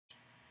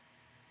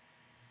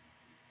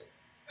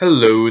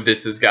Hello,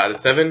 this is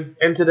God7,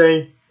 and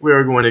today we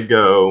are going to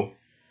go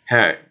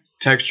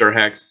texture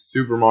hack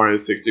Super Mario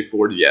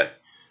 64DS.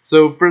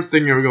 So first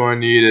thing you're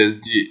going to need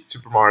is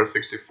Super Mario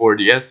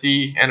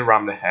 64DSe and a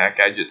ROM to hack.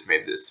 I just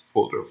made this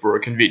folder for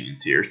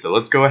convenience here, so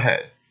let's go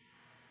ahead.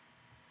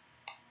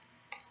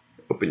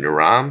 Open your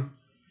ROM.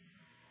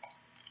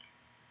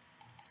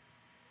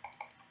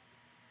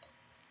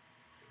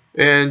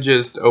 And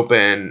just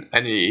open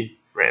any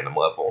random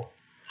level.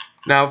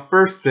 Now,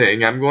 first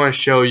thing, I'm going to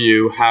show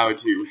you how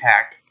to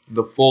hack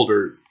the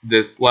folder,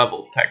 this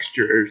level's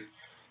textures.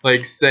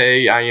 Like,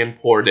 say I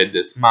imported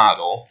this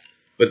model,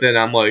 but then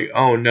I'm like,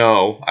 oh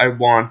no, I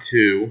want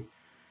to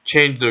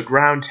change the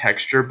ground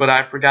texture, but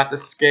I forgot the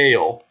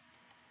scale.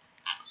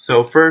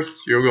 So first,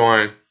 you're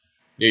going to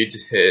need to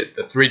hit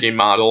the 3D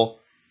model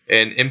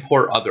and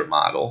import other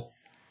model.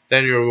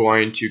 Then you're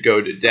going to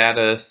go to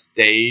Data,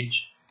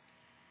 Stage,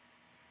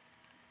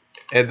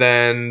 and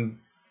then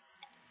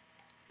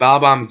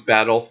Bob-omb's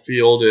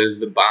battlefield is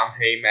the bomb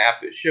hay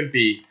map. It shouldn't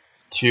be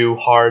too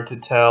hard to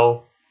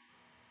tell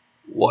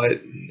what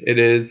it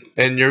is.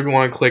 And you're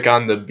going to click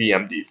on the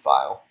BMD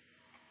file.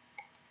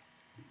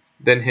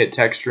 Then hit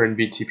texture in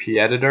BTP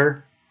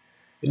editor.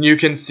 And you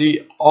can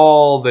see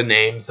all the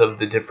names of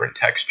the different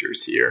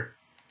textures here.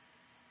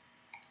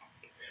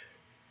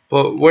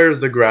 But where's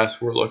the grass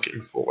we're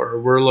looking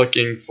for? We're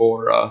looking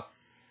for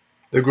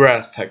the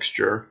grass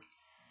texture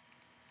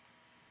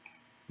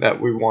that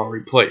we want to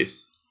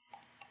replace.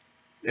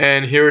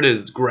 And here it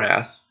is,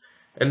 grass.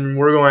 And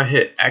we're going to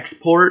hit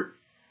export.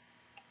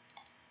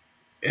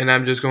 And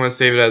I'm just going to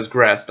save it as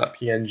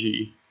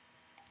grass.png.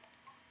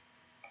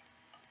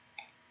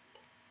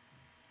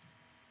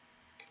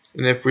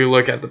 And if we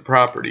look at the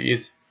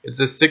properties, it's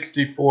a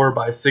 64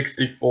 by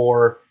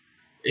 64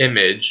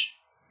 image.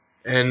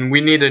 And we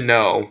need to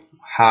know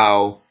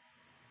how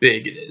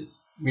big it is,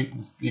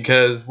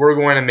 because we're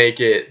going to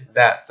make it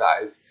that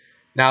size.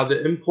 Now,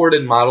 the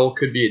imported model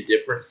could be a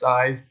different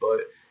size, but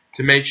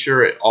to make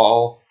sure it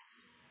all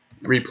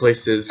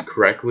replaces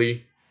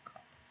correctly,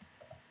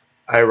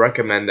 I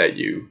recommend that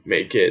you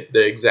make it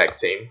the exact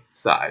same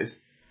size.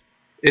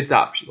 It's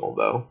optional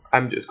though.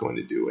 I'm just going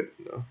to do it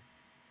though.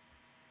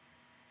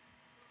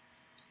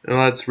 And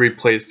let's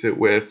replace it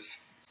with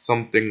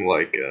something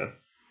like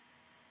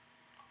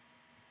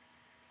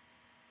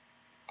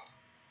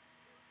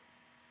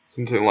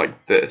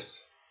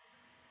this.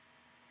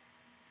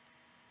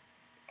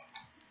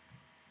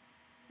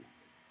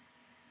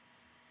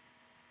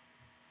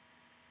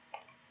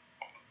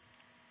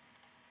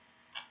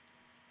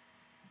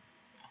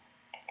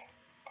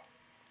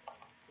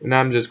 And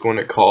I'm just going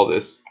to call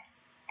this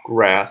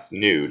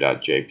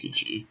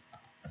grassnew.jpg.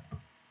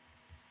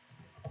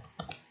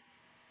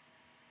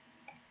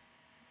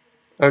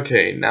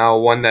 Okay, now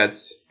when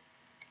that's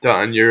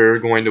done, you're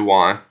going to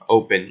want to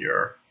open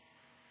your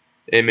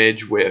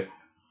image with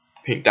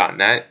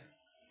paint.net.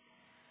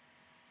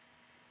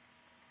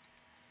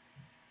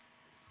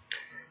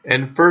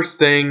 And first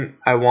thing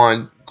I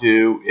want to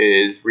do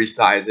is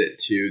resize it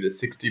to the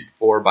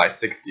 64 by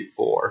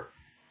 64.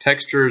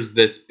 Texture's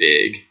this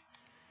big.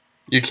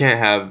 You can't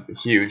have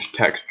huge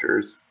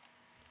textures.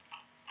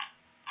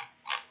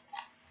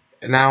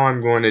 And now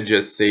I'm going to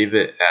just save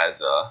it as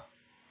a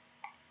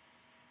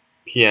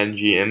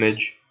PNG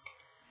image.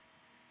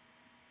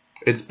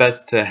 It's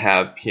best to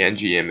have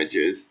PNG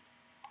images.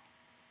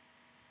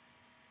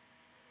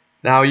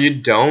 Now, you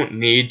don't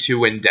need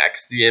to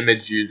index the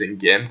image using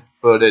GIMP,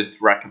 but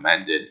it's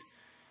recommended.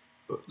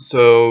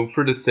 So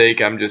for the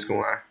sake, I'm just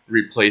going to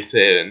replace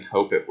it and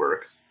hope it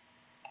works.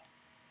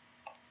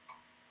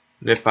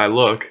 And if I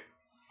look,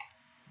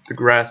 the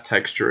grass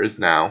texture is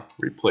now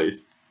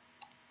replaced.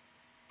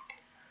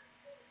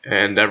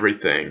 And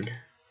everything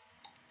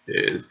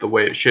is the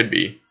way it should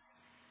be.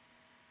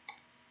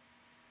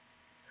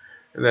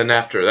 And then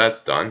after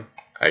that's done,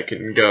 I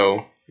can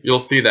go. You'll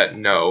see that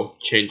no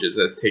changes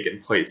has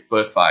taken place,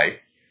 but if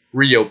I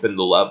reopen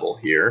the level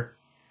here,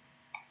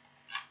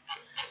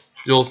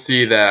 you'll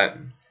see that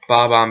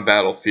Bob-omb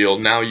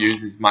battlefield now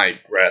uses my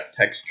grass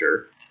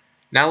texture.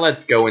 Now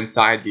let's go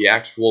inside the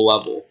actual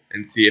level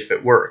and see if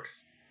it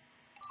works.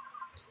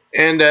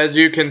 And as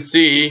you can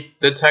see,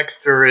 the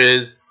texture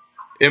is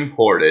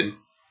imported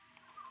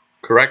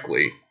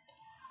correctly.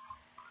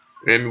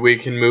 And we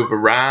can move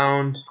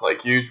around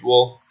like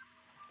usual.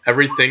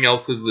 Everything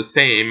else is the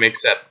same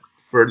except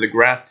for the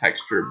grass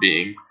texture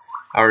being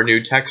our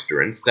new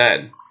texture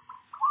instead.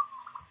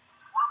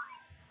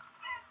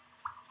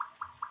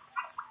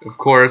 Of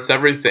course,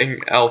 everything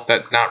else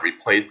that's not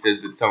replaced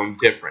is its own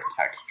different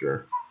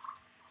texture.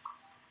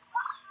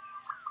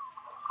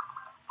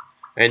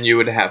 And you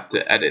would have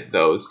to edit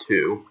those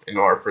too in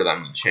order for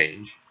them to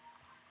change.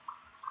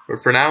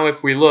 But for now,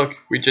 if we look,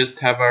 we just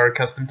have our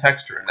custom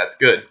texture, and that's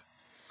good.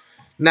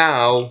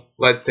 Now,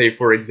 let's say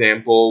for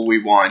example,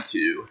 we want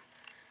to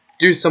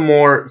do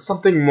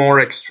something more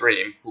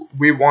extreme.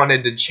 We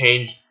wanted to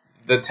change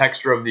the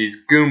texture of these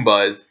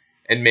Goombas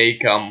and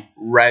make them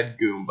red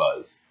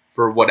Goombas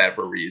for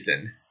whatever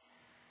reason.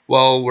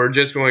 Well, we're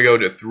just going to go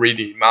to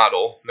 3D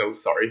model,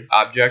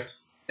 object,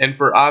 And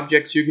for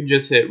objects, you can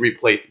just hit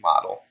replace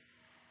model.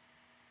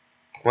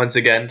 Once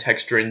again,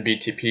 texture in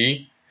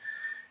BTP,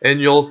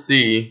 and you'll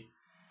see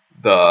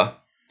the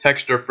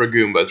texture for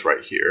Goombas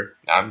right here.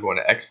 Now I'm going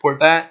to export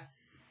that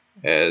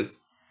as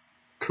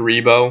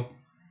Karibo,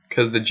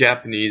 because the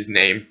Japanese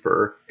name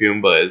for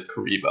Goomba is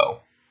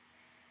Karibo.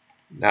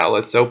 Now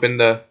let's open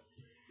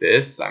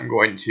this. I'm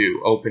going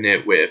to open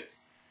it with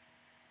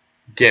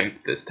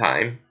GIMP this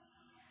time.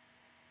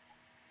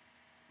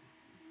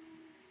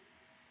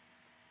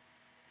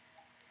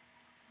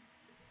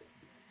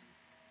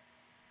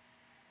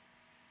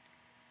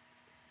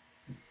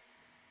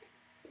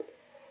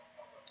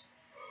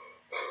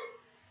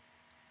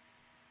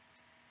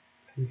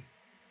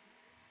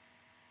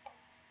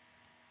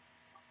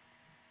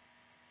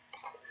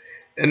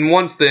 And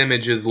once the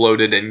image is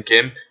loaded in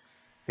GIMP,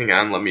 hang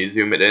on, let me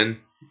zoom it in,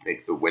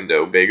 make the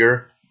window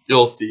bigger,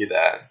 you'll see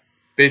that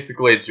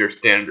basically it's your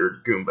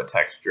standard Goomba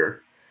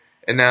texture.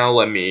 And now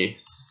let me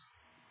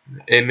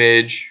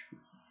image,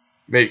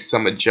 make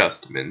some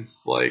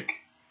adjustments like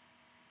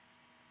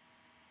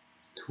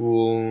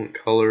tool,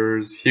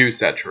 colors, hue,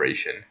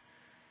 saturation.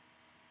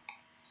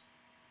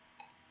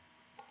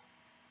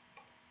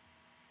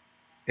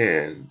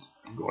 And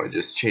I'm going to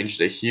just change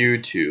the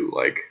hue to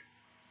like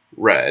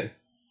red,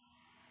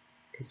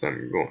 because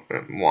I'm going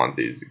to want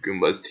these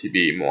Goombas to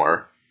be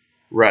more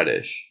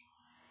reddish.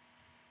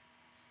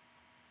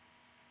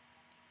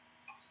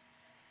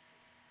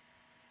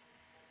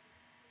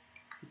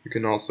 You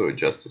can also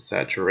adjust the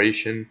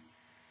saturation,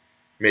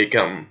 make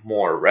them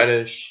more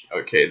reddish.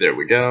 Okay, there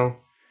we go.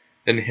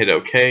 Then hit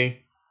OK.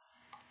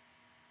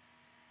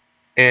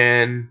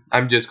 And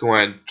I'm just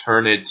going to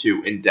turn it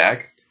to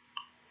indexed.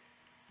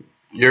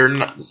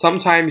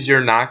 Sometimes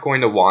you're not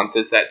going to want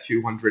this at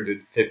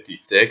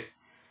 256,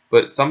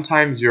 but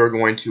sometimes you're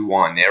going to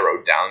want to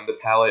narrow down the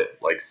palette.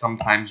 Like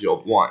sometimes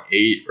you'll want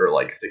 8 or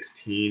like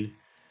 16.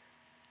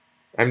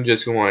 I'm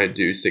just going to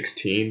do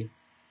 16,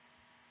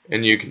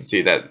 and you can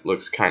see that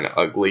looks kind of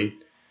ugly.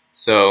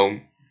 So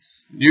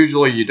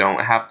usually you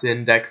don't have to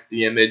index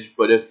the image,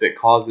 but if it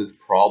causes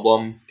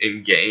problems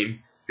in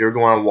game, you're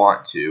going to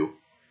want to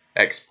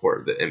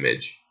export the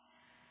image.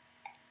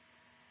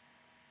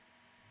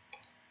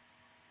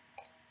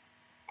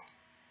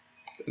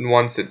 And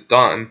once it's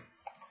done,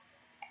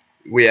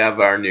 we have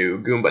our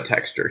new Goomba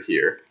texture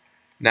here.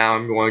 Now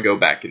I'm going to go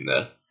back in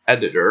the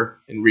editor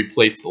and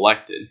replace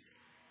selected.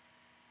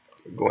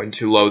 I'm going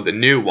to load the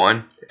new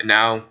one, and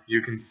now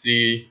you can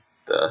see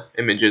the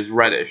image is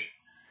reddish.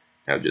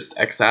 Now just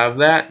X out of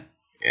that,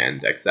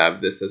 and X out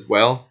of this as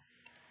well.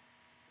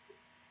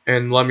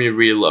 And let me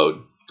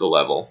reload the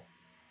level.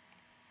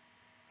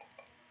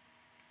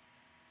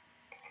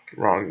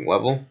 Wrong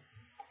level.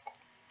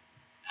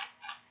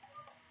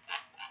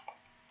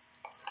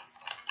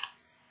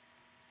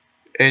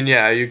 And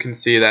yeah, you can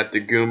see that the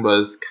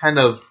Goombas kind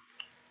of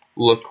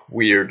look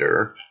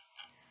weirder.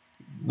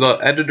 The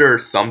editor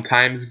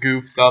sometimes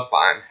goofs up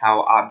on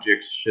how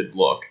objects should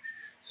look.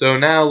 So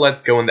now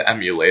let's go in the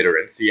emulator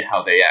and see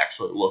how they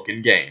actually look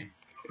in game.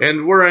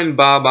 And we're in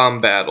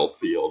Bob-omb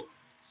Battlefield.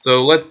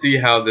 So let's see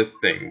how this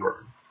thing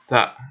works.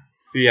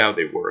 See how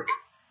they work.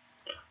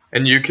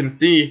 And you can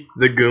see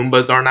the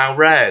Goombas are now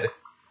red.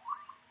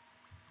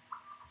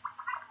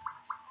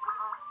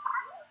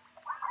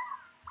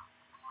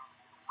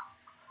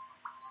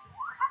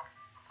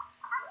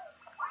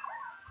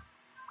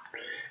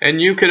 And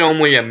you can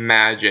only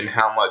imagine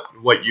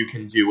what you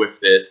can do with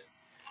this.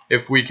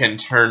 If we can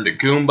turn the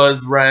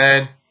Goombas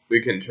red,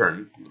 we can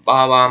turn the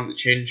Bob-omb, the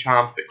Chain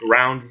Chomp, the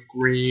ground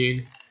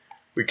green.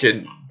 We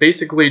can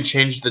basically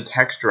change the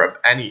texture of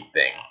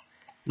anything.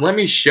 Let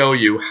me show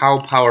you how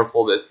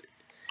powerful this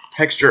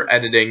texture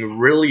editing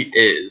really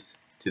is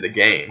to the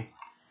game.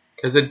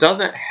 Because it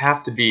doesn't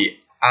have to be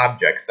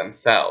objects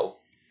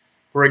themselves.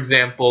 For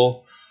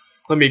example,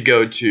 let me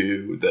go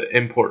to the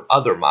import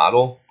other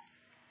model.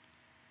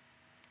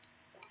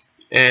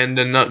 And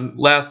in the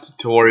last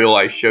tutorial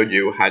I showed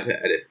you how to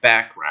edit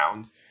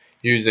backgrounds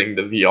using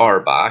the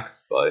VR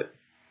box, but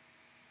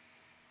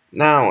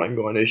now I'm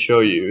going to show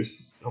you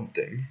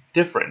something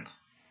different.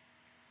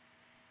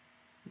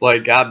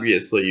 Like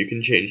obviously you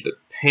can change the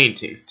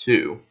paintings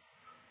too,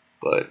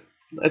 but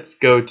let's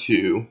go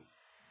to,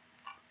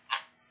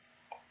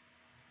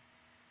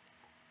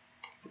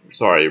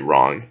 sorry,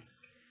 wrong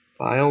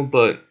file,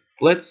 but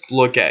let's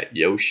look at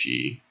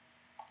Yoshi.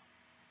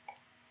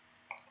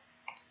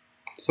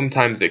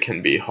 Sometimes it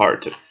can be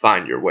hard to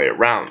find your way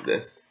around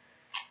this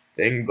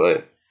thing,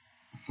 but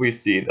if we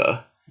see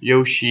the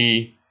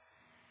Yoshi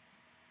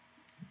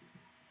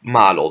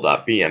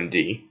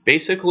model.bmd,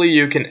 basically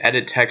you can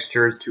edit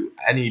textures to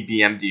any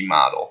BMD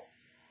model.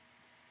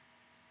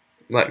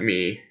 Let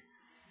me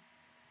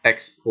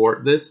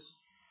export this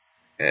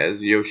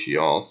as Yoshi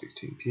all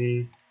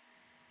 16p.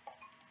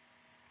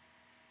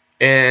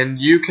 And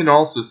you can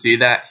also see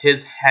that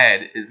his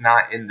head is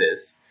not in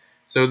this.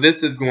 So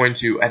this is going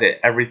to edit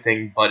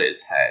everything but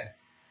his head.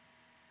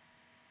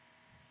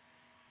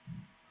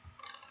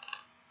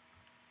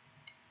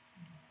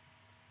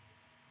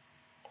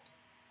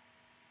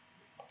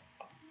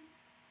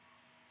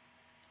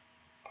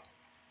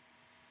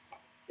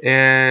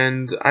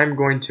 And I'm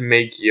going to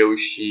make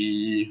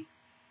Yoshi,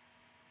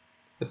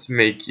 let's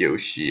make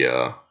Yoshi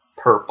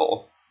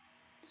purple.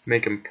 Let's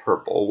make him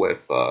purple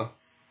with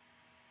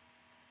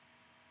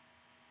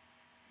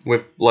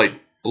like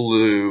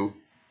blue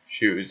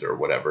shoes or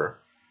whatever.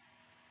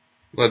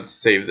 Let's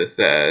save this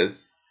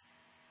as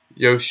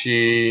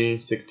Yoshi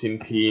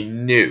 16P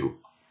new.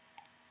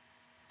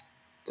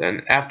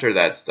 Then after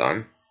that's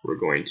done, we're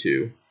going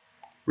to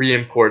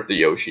re-import the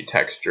Yoshi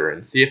texture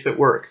and see if it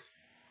works.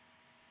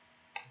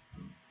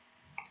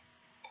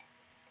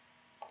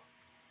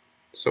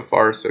 So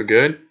far so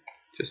good.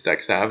 Just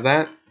X out of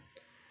that.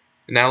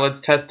 Now let's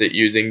test it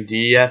using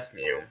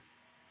DSmu.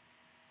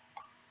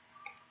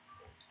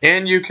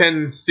 And you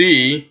can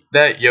see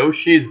that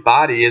Yoshi's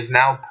body is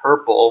now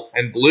purple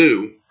and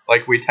blue,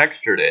 like we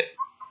textured it.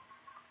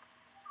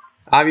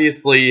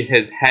 Obviously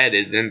his head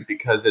isn't,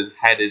 because his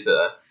head is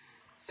a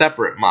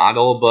separate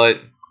model,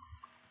 but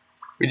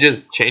we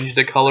just changed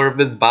the color of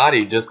his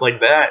body just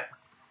like that.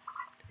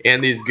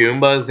 And these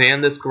Goombas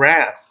and this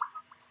grass.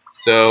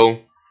 So,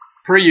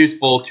 pretty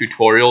useful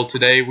tutorial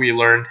today. We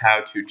learned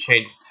how to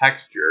change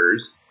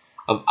textures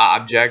of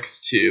objects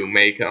to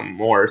make them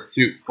more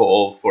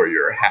suitable for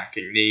your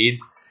hacking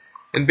needs.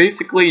 And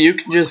basically you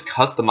can just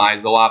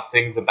customize a lot of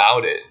things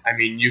about it. I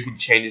mean, you could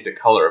change the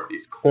color of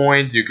these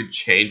coins, you could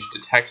change the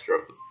texture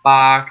of the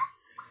box.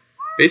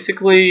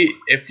 Basically,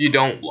 if you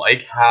don't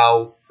like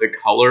how the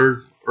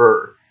colors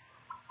or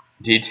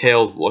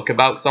details look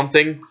about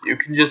something, you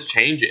can just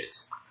change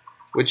it,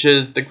 which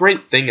is the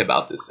great thing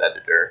about this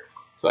editor.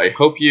 So I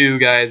hope you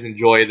guys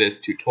enjoy this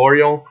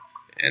tutorial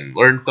and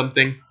learn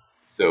something.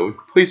 So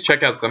please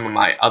check out some of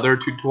my other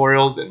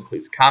tutorials and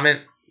please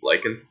comment,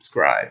 like, and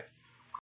subscribe.